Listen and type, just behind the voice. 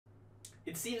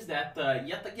it seems that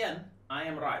yet again I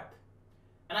am right.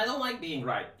 And I don't like being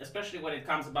right, especially when it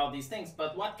comes about these things.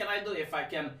 But what can I do if I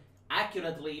can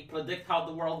accurately predict how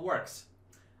the world works?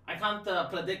 I can't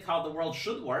predict how the world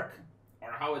should work or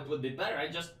how it would be better. I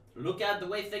just look at the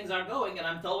way things are going and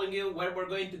I'm telling you where we're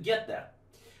going to get there.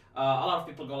 A lot of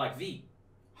people go like, V,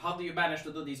 how do you manage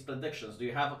to do these predictions? Do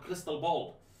you have a crystal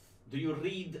ball? Do you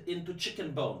read into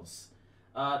chicken bones?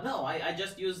 No, I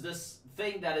just use this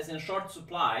thing that is in short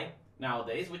supply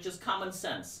nowadays, which is common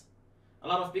sense. A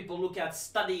lot of people look at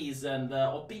studies and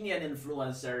opinion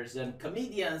influencers and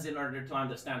comedians in order to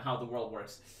understand how the world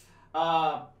works.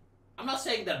 I'm not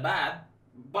saying they're bad,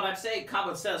 but I'm saying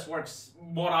common sense works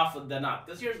more often than not.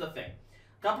 Because here's the thing.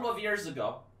 A couple of years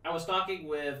ago, I was talking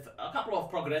with a couple of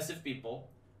progressive people,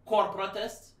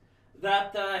 corporatists,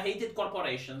 that hated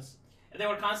corporations. And they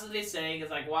were constantly saying,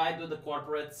 it's like, why do the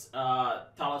corporates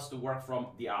tell us to work from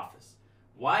the office?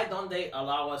 Why don't they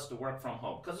allow us to work from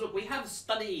home? Because look, we have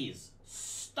studies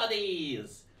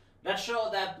that show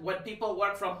that when people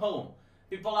work from home,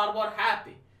 people are more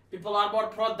happy, people are more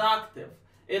productive.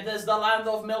 It is the land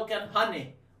of milk and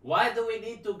honey. Why do we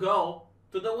need to go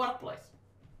to the workplace?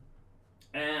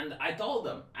 And I told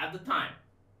them at the time,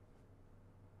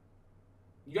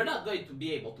 you're not going to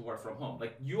be able to work from home.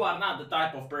 Like, you are not the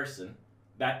type of person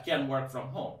that can work from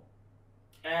home.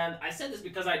 And I said this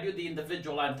because I knew the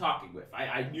individual I'm talking with.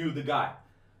 I knew the guy.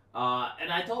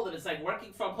 And I told him, it's like,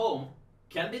 working from home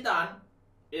can be done.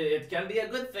 It can be a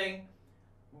good thing.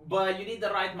 But you need the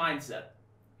right mindset.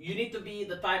 You need to be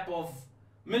the type of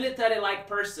military-like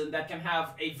person that can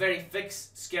have a very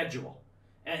fixed schedule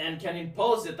and can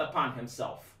impose it upon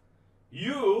himself.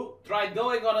 You tried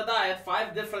going on a diet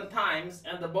 5 different times,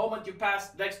 and the moment you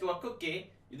passed next to a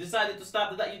cookie, you decided to stop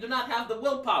the diet. You do not have the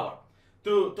willpower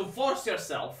to force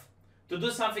yourself to do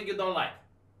something you don't like.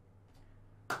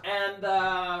 And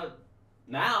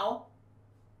now,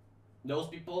 those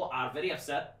people are very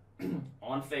upset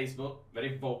on Facebook,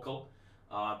 very vocal.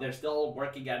 They're still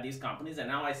working at these companies, and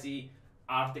now I see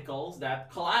articles that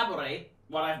collaborate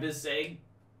what I've been saying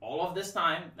all of this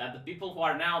time, that the people who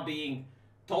are now being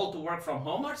told to work from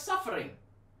home are suffering.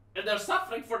 And they're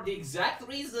suffering for the exact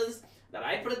reasons that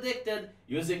I predicted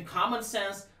using common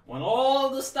sense when all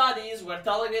the studies were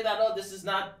telling me that, oh, this is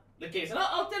not the case. And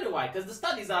I'll tell you why, because the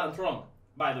studies aren't wrong,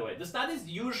 by the way. The studies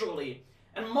usually,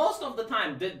 and most of the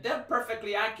time, they're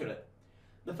perfectly accurate.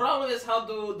 The problem is, how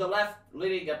do the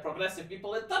left-leaning and progressive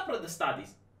people interpret the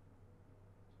studies?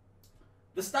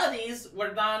 The studies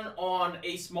were done on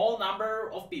a small number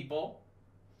of people,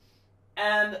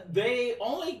 and they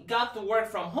only got to work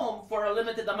from home for a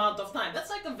limited amount of time. That's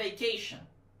like a vacation.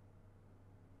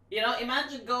 You know,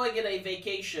 imagine going on a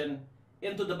vacation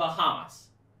into the Bahamas,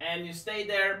 and you stay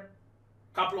there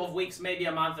a couple of weeks, maybe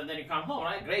a month, and then you come home,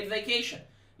 right? Great vacation.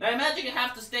 Now imagine you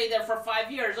have to stay there for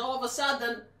 5 years. All of a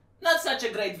sudden, not such a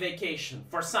great vacation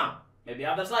for some. Maybe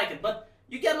others like it, but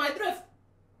you get my drift.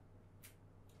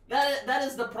 That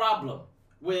is the problem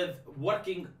with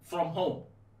working from home.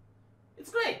 It's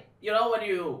great, you know, when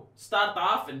you start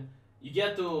off and you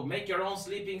get to make your own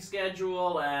sleeping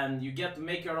schedule and you get to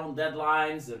make your own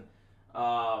deadlines, and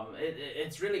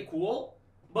it's really cool.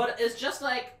 But it's just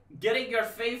like getting your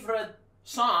favorite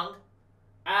song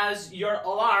as your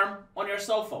alarm on your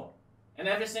cell phone. And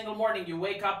every single morning you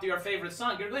wake up to your favorite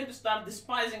song, you're going to start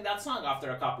despising that song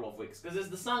after a couple of weeks, because it's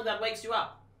the song that wakes you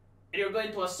up. And you're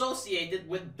going to associate it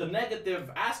with the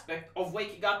negative aspect of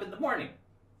waking up in the morning,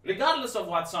 regardless of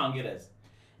what song it is.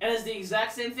 And it's the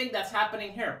exact same thing that's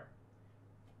happening here.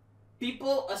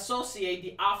 People associate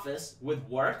the office with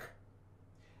work,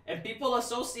 and people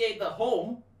associate the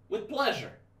home with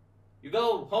pleasure. You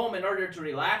go home in order to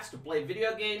relax, to play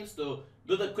video games, to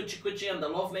do the coochie-coochie and the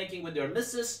lovemaking with your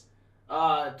missus,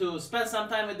 to spend some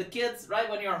time with the kids, right?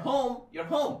 When you're home,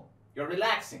 you're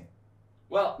relaxing.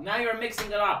 Well, now you're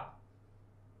mixing it up.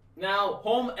 Now,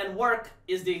 home and work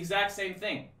is the exact same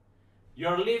thing.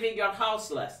 You're leaving your house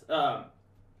less.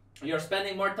 You're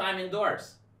spending more time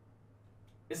indoors.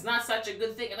 It's not such a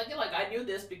good thing. And again, like, I knew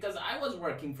this because I was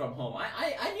working from home.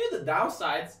 I knew the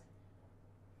downsides.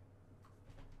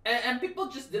 And people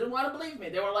just didn't want to believe me.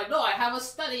 They were like, no, I have a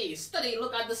study.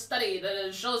 Look at the study.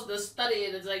 That shows the study.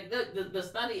 And it's like, the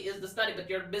study is the study, but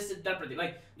you're misinterpreting.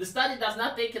 Like, the study does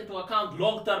not take into account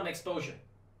long-term exposure.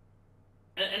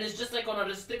 And it's just like on a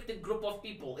restricted group of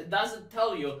people. It doesn't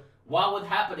tell you what would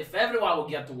happen if everyone would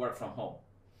get to work from home.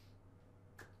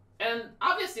 And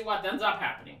obviously what ends up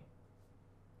happening,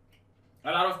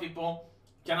 a lot of people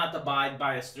cannot abide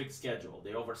by a strict schedule.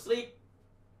 They oversleep.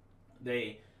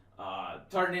 They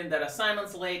turn in their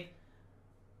assignments late.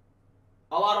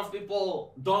 A lot of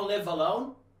people don't live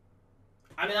alone.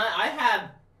 I mean, I had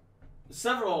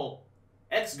several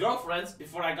ex-girlfriends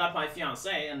before I got my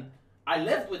fiance, and I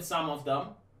lived with some of them.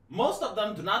 Most of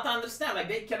them do not understand. Like,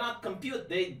 they cannot compute.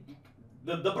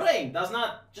 The brain does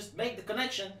not just make the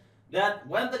connection that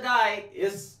when the guy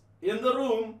is in the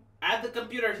room at the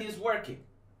computer, he's working.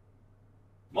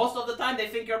 Most of the time, they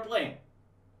think you're playing.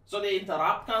 So they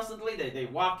interrupt constantly. They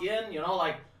walk in, you know,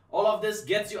 like, all of this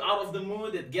gets you out of the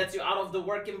mood. It gets you out of the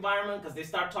work environment because they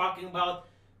start talking about,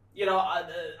 you know,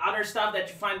 other stuff that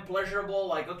you find pleasurable.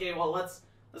 Like, okay, well, let's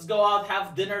go out,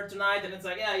 have dinner tonight. And it's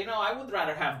like, yeah, you know, I would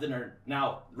rather have dinner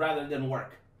now rather than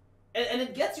work. And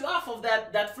it gets you off of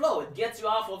that flow. It gets you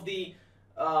off of the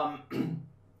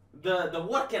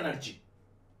work energy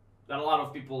that a lot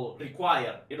of people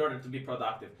require in order to be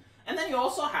productive. And then you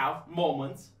also have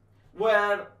moments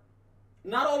where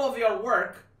not all of your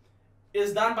work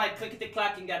is done by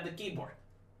clickety-clacking at the keyboard.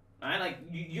 Right? Like,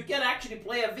 you can actually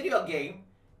play a video game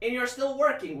and you're still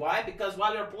working. Why? Because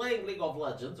while you're playing League of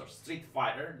Legends or Street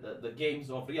Fighter, the games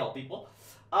of real people,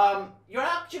 you're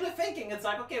actually thinking, it's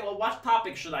like, okay, well, what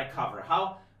topic should I cover?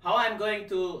 How I'm going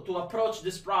to approach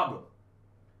this problem?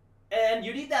 And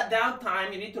you need that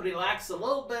downtime, you need to relax a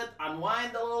little bit,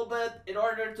 unwind a little bit in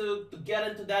order to get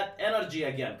into that energy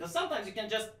again. Because sometimes you can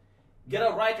just get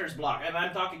a writer's block, and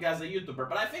I'm talking as a YouTuber,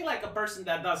 but I think like a person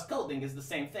that does coding is the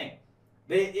same thing.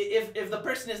 If the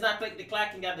person is not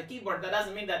clacking at the keyboard, that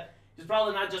doesn't mean that he's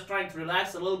probably not just trying to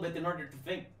relax a little bit in order to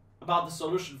think about the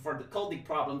solution for the coding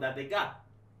problem that they got.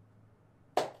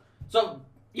 So,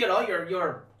 you know,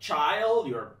 your child,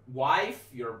 your wife,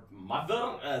 your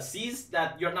mother sees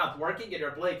that you're not working and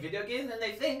you're playing video games, and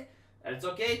they think that it's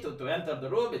okay to enter the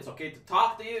room, it's okay to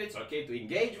talk to you, it's okay to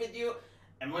engage with you.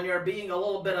 And when you're being a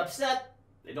little bit upset,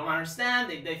 they don't understand,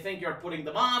 they think you're putting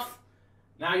them off.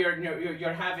 Now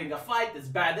you're having a fight, it's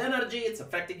bad energy, it's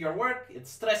affecting your work, it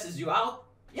stresses you out.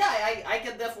 Yeah, I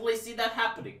can definitely see that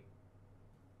happening.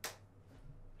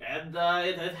 And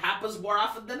it happens more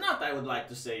often than not, I would like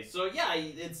to say. So yeah,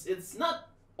 it's not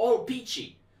all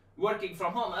peachy working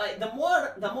from home. The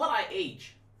more I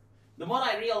age, the more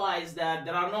I realize that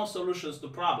there are no solutions to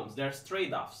problems. There's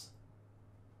trade-offs.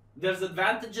 There's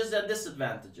advantages and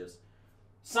disadvantages.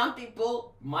 Some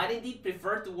people might indeed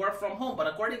prefer to work from home, but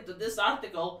according to this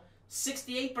article,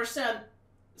 68%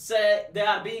 say they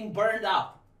are being burned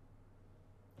out.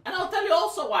 And I'll tell you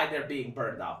also why they're being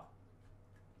burned out.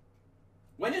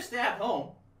 When you stay at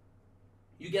home,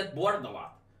 you get bored a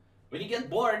lot. When you get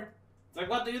bored, it's like,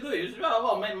 what do? You say,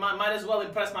 oh, well, might as well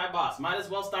impress my boss. Might as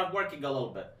well start working a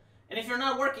little bit. And if you're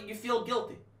not working, you feel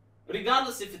guilty.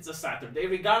 Regardless if it's a Saturday,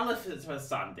 regardless if it's a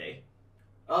Sunday,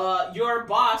 your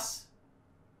boss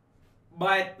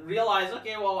might realize,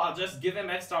 okay, well, I'll just give him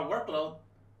extra workload.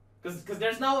 Because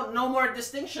there's no more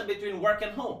distinction between work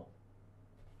and home.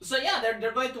 So yeah,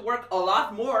 they're going to work a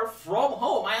lot more from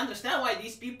home. I understand why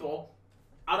these people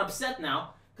are upset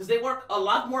now, because they work a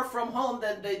lot more from home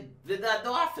than they did at the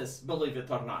office, believe it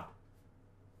or not.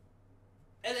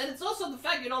 And it's also the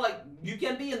fact, you know, like, you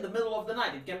can be in the middle of the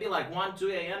night. It can be like 1, 2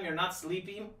 a.m., you're not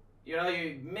sleeping. You know,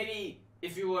 maybe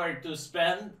if you were to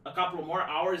spend a couple of more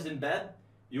hours in bed,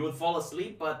 you would fall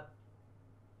asleep, but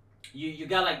you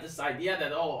got like this idea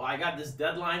that, oh, I got this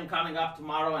deadline coming up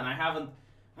tomorrow and I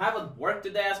haven't worked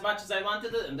today as much as I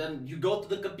wanted to, and then you go to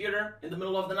the computer in the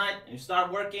middle of the night and you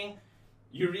start working.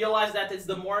 You realize that it's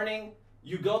the morning,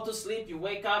 you go to sleep, you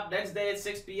wake up, next day at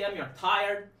 6 p.m., you're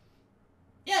tired.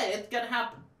 Yeah, it can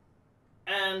happen.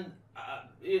 And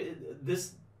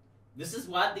this is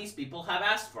what these people have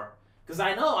asked for. Because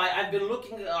I know, I've been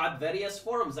looking at various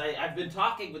forums, I've been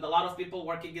talking with a lot of people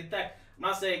working in tech. I'm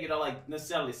not saying, you know, like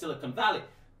necessarily Silicon Valley,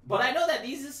 but I know that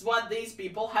this is what these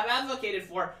people have advocated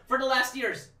for the last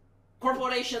years.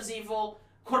 Corporations evil,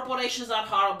 corporations are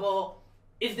horrible.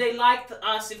 If they liked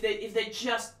us, if they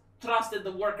just trusted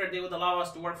the worker, they would allow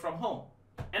us to work from home.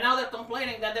 And now they're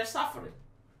complaining that they're suffering.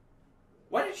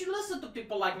 Why didn't you listen to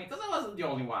people like me? Because I wasn't the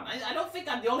only one. I don't think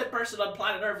I'm the only person on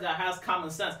planet Earth that has common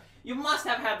sense. You must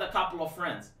have had a couple of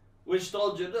friends which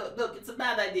told you, look, it's a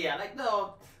bad idea. Like,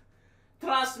 no,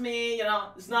 trust me, you know,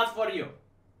 it's not for you.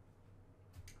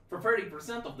 For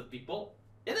 30% of the people,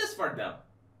 it is for them,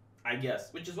 I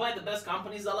guess. Which is why the best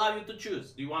companies allow you to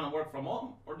choose. Do you want to work from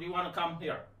home or do you want to come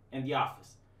here in the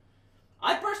office?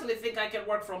 I personally think I can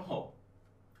work from home.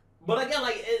 But again,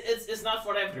 like, it's not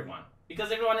for everyone.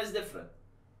 Because everyone is different.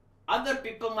 Other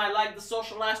people might like the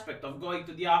social aspect of going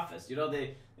to the office. You know,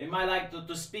 they might like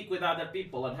to speak with other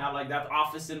people and have like that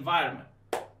office environment.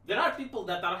 There are people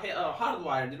that are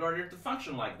hardwired in order to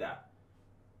function like that.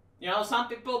 You know, some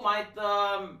people might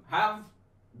have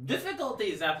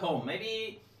difficulties at home.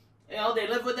 Maybe You know, they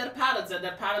live with their parents, and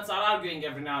their parents are arguing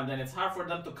every now and then. It's hard for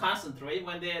them to concentrate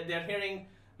when they're hearing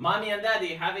mommy and daddy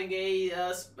having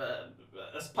a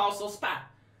spousal spat.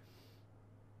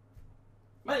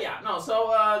 But yeah, no,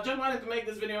 so just wanted to make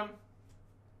this video.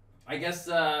 I guess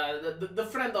the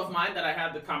friend of mine that I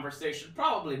had the conversation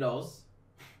probably knows.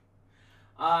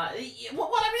 What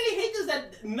I really hate is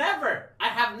that I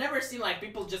have never seen like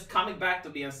people just coming back to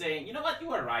me and saying, you know what, you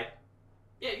were right.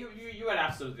 Yeah, you are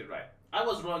absolutely right. I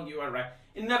was wrong, you are right.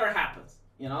 It never happens,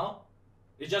 you know?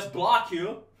 They just block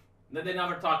you, then they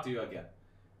never talk to you again.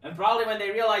 And probably when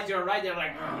they realize you're right, they're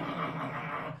like,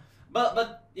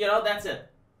 but you know, that's it.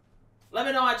 Let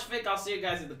me know what you think. I'll see you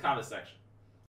guys in the comment section.